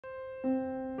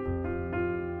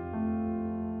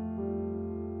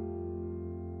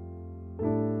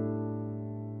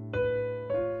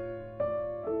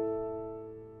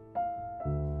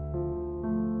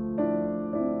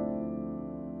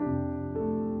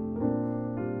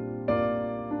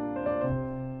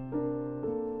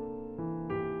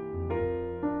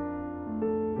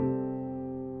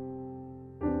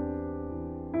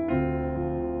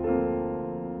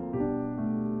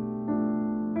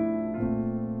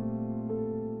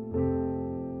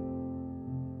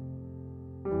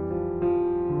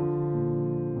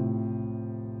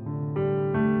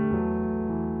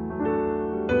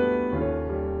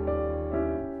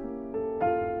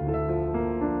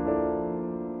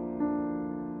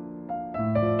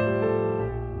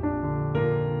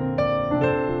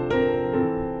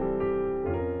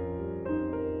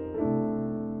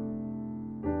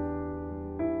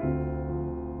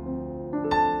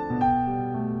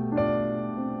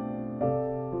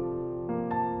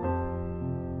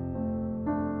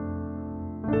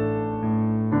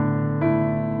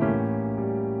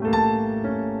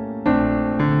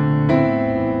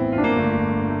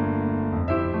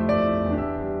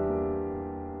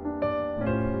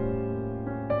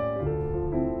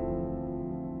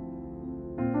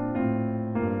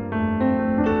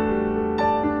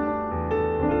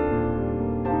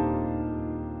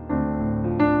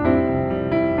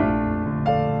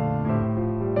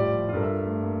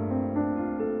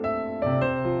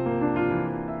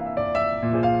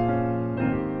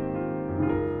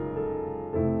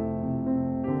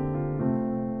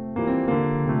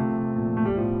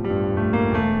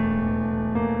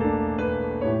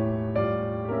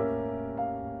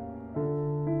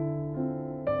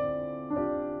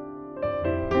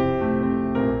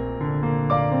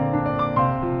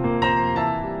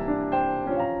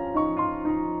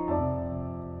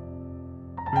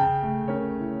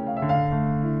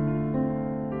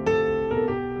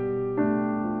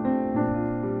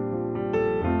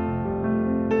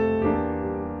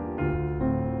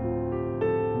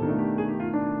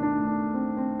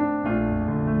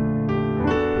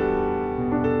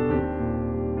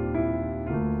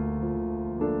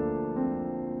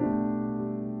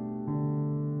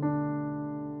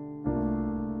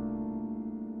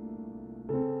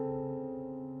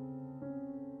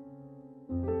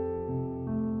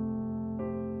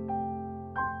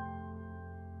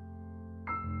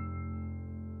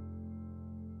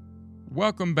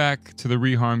Welcome back to the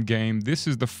Reharm game. This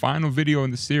is the final video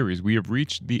in the series. We have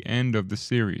reached the end of the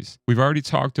series. We've already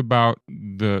talked about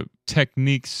the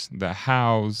techniques, the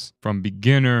hows, from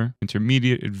beginner,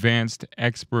 intermediate, advanced,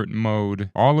 expert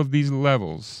mode, all of these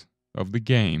levels of the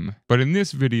game. But in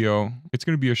this video, it's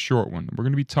going to be a short one. We're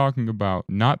going to be talking about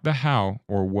not the how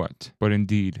or what, but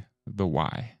indeed the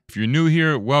why. If you're new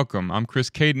here, welcome. I'm Chris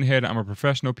Cadenhead. I'm a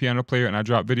professional piano player and I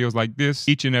drop videos like this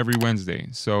each and every Wednesday.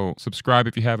 So subscribe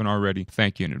if you haven't already.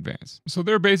 Thank you in advance. So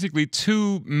there are basically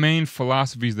two main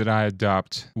philosophies that I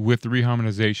adopt with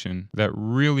reharmonization that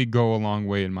really go a long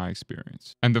way in my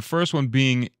experience. And the first one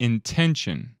being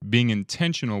intention, being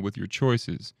intentional with your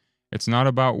choices. It's not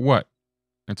about what,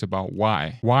 it's about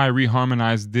why. Why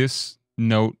reharmonize this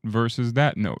note versus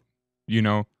that note? You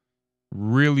know,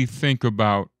 really think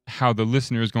about how the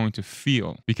listener is going to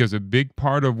feel, because a big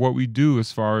part of what we do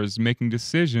as far as making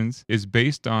decisions is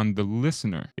based on the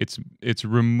listener. It's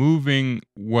removing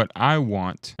what I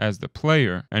want as the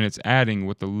player and it's adding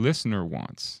what the listener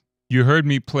wants. You heard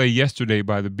me play Yesterday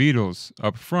by the Beatles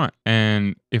up front,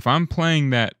 and if I'm playing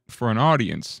that for an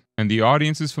audience and the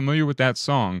audience is familiar with that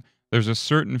song, there's a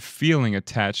certain feeling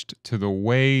attached to the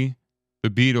way the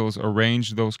Beatles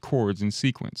arranged those chords in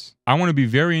sequence. I want to be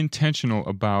very intentional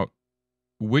about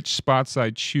which spots I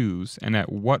choose and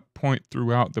at what point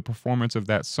throughout the performance of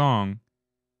that song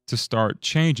to start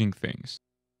changing things.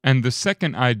 And the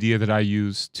second idea that I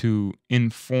use to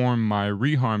inform my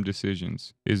reharm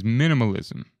decisions is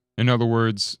minimalism. In other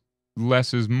words,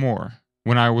 less is more.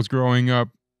 When I was growing up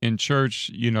in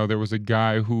church, you know, there was a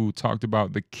guy who talked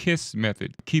about the KISS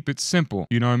method. Keep it simple.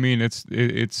 You know what I mean?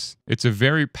 It's a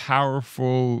very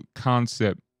powerful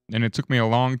concept. And it took me a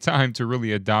long time to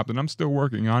really adopt, and I'm still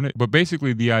working on it. But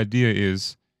basically the idea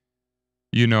is,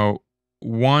 you know,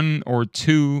 1 or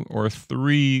 2 or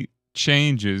 3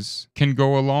 changes can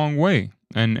go a long way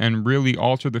and really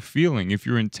alter the feeling if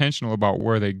you're intentional about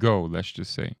where they go, let's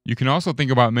just say. You can also think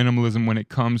about minimalism when it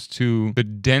comes to the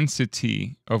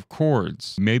density of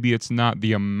chords. Maybe it's not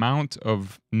the amount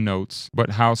of notes, but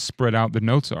how spread out the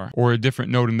notes are, or a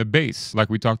different note in the bass, like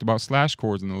we talked about slash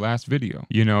chords in the last video.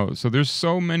 You know, so there's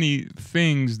so many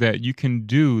things that you can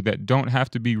do that don't have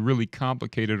to be really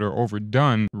complicated or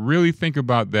overdone. Really think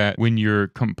about that when you're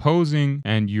composing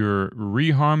and you're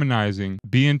reharmonizing.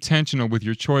 Be intentional with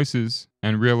your choices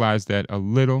and realize that a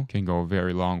little can go a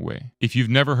very long way. If you've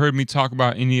never heard me talk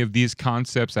about any of these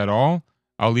concepts at all,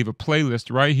 I'll leave a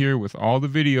playlist right here with all the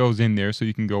videos in there so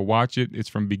you can go watch it. It's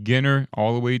from beginner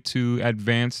all the way to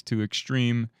advanced to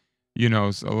extreme. You know,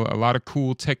 so a lot of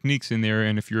cool techniques in there.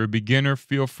 And if you're a beginner,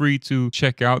 feel free to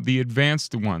check out the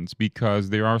advanced ones, because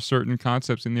there are certain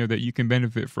concepts in there that you can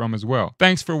benefit from as well.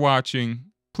 Thanks for watching.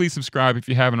 Please subscribe if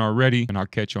you haven't already, and I'll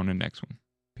catch you on the next one.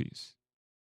 Peace.